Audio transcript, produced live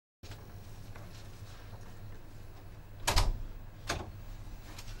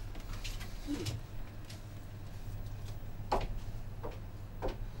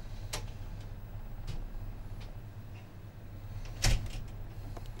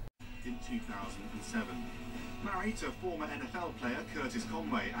in 2007. Married to former NFL player Curtis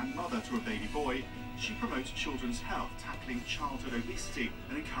Conway and mother to a baby boy, she promotes children's health, tackling childhood obesity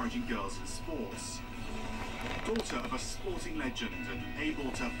and encouraging girls in sports. Daughter of a sporting legend and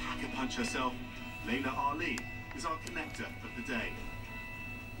able to pack-a-punch herself, Layla Ali is our connector of the day.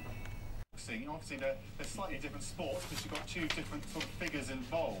 Obviously they're slightly different sports because you've got two different sort of figures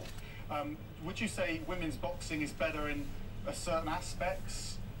involved. Would you say women's boxing is better in certain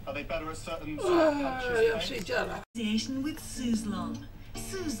aspects? Are they better at certain punches? Association with Suzlon.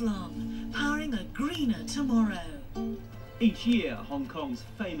 Suzlon, powering a greener tomorrow. Each year, Hong Kong's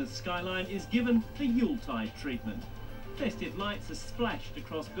famous skyline is given the Yuletide treatment. Festive lights are splashed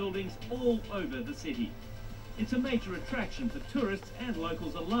across buildings all over the city. It's a major attraction for tourists and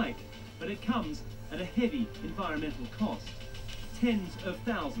locals alike, but it comes at a heavy environmental cost. Tens of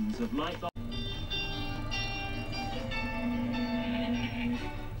thousands of light bulbs.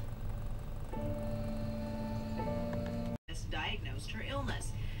 Diagnosed her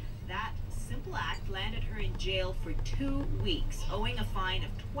illness. That simple act landed her in jail for 2 weeks, owing a fine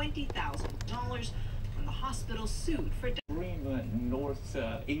of $20,000 when the hospital sued for North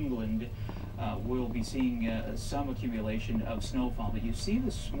England will be seeing some accumulation of snowfall, but you see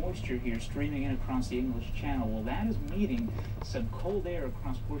this moisture here streaming in across the English Channel. Well, that is meeting some cold air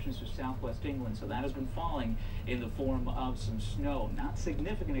across portions of southwest England, so that has been falling in the form of some snow. Not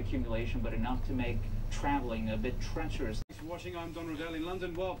significant accumulation, but enough to make traveling a bit treacherous. Thanks for watching. I'm Don Rodell in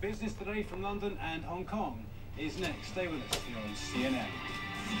London. Well, business today from London and Hong Kong is next. Stay with us here on CNN.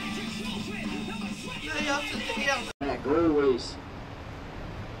 Back always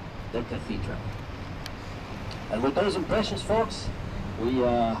the cathedral. And with those impressions, folks, we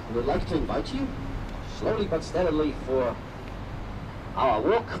would like to invite you slowly but steadily for our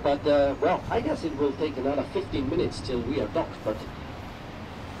walk. But well, I guess it will take another 15 minutes till we are docked, but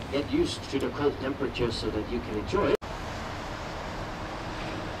get used to the cold temperatures so that you can enjoy it.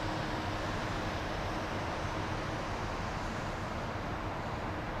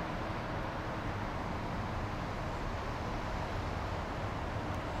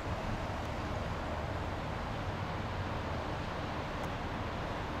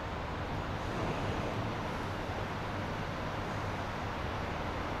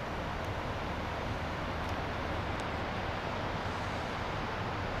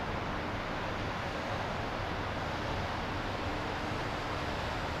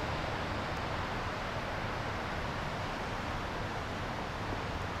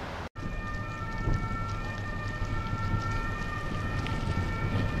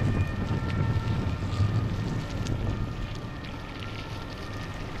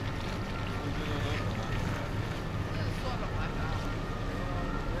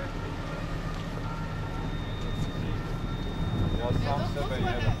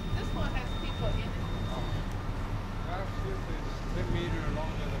 This one has people in it. Absolutely, it's 10 meters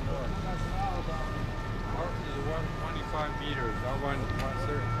longer than yours. Ours is 125 meters, that one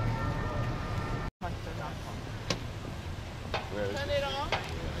 130. Turn it on. I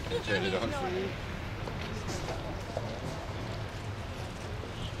can turn it on for you.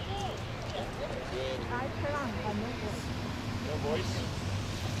 Your voice.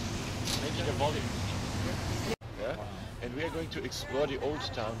 Maybe the volume. Yeah? And we are going to explore the old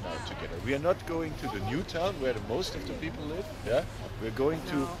town now together. We are not going to the new town where the most of the people live. Yeah? We're going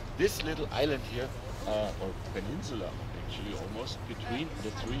to this little island here, or peninsula actually almost, between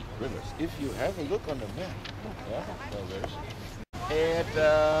the three rivers. If you have a look on the map, yeah? Well, there's... And,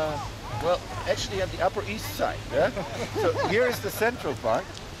 well, actually on the Upper East Side. Yeah? So here is the central part,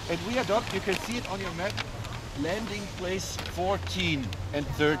 and we are docked, you can see it on your map, landing place 14 and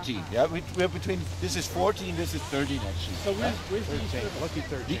 13. Yeah, we're between, this is 14, this is 13 actually. So where's the East River? Lucky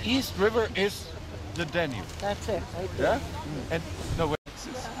 13. The East River is the Danube. That's it, right there. Yeah? And no, wait,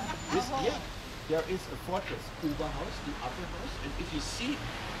 this, yeah, there is a fortress, Oberhaus, the upper house, and if you see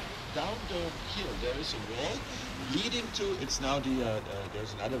down the hill, there is a wall leading to, it's now the,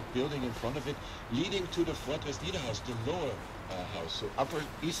 there's another building in front of it, leading to the Fortress Niederhaus, the lower house. So upper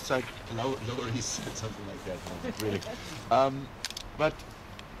east side, lower east side, something like that, no, really. But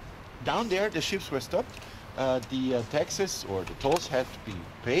down there, the ships were stopped, the taxes or the tolls had to be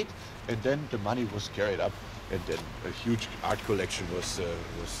paid, and then the money was carried up, and then a huge art collection was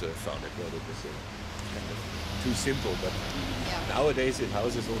founded. Well, it was kind of too simple, but nowadays it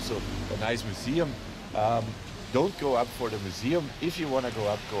houses also a nice museum. Don't go up for the museum. If you want to go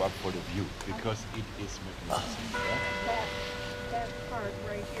up for the view, because it is magnificent. Yeah? That part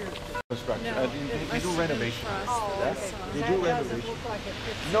right here. They do renovation. Oh, okay. They do renovation.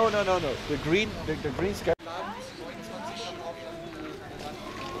 No. The green sky.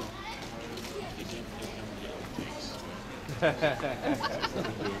 Funny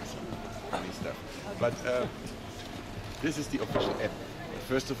stuff. But this is the official app.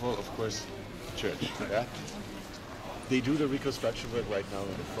 First of all, of course, church. Yeah? They do the reconstruction work right now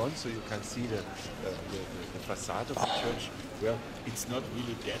in the front, so you can see the facade of the church. Well, it's not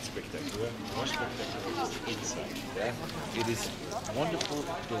really that spectacular. More spectacular is the inside. Yeah? It is wonderful.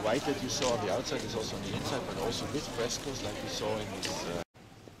 The white that you saw on the outside is also on the inside, but also with frescoes like we saw in this.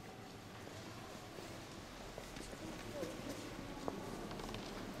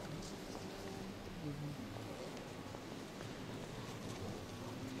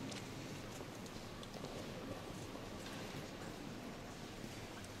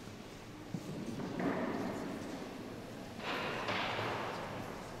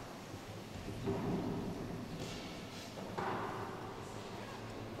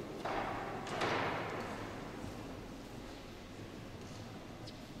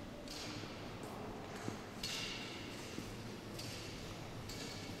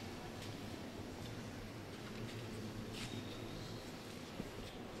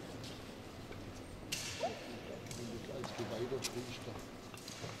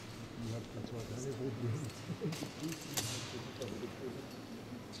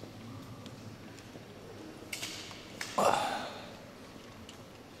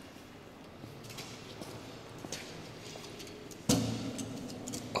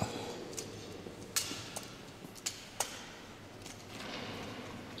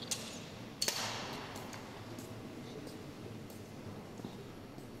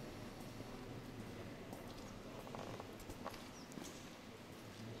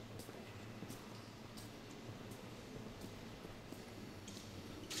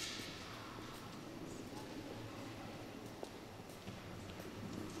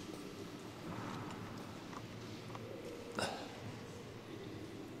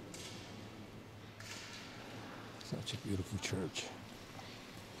 Such a beautiful church.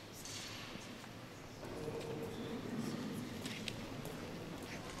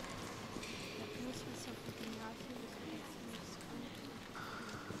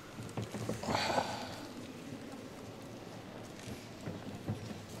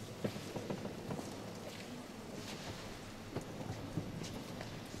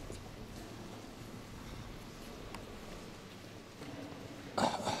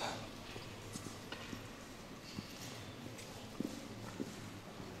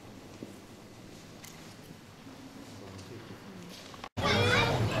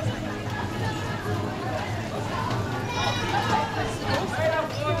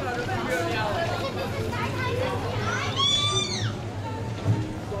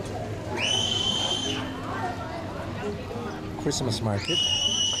 Christmas market.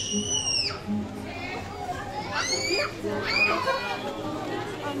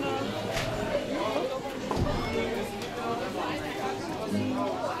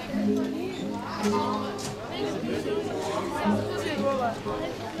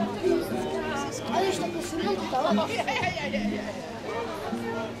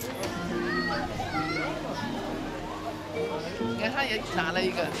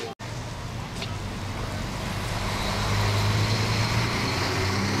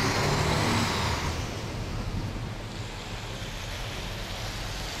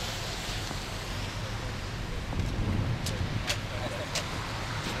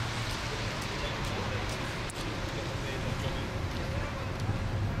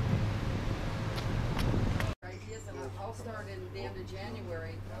 I'll start in the end of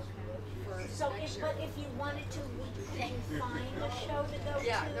January. So, but if you wanted to, we can find a show to go to?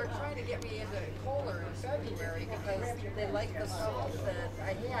 Yeah, they're trying to get me into Kohler in February because they like the stuff that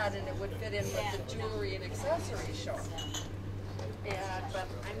I had and it would fit in with the jewelry and accessory show. But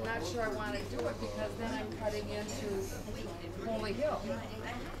I'm not sure I want to do it because then I'm cutting into Holy Hill,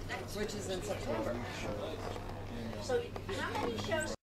 which is in September. So how many shows?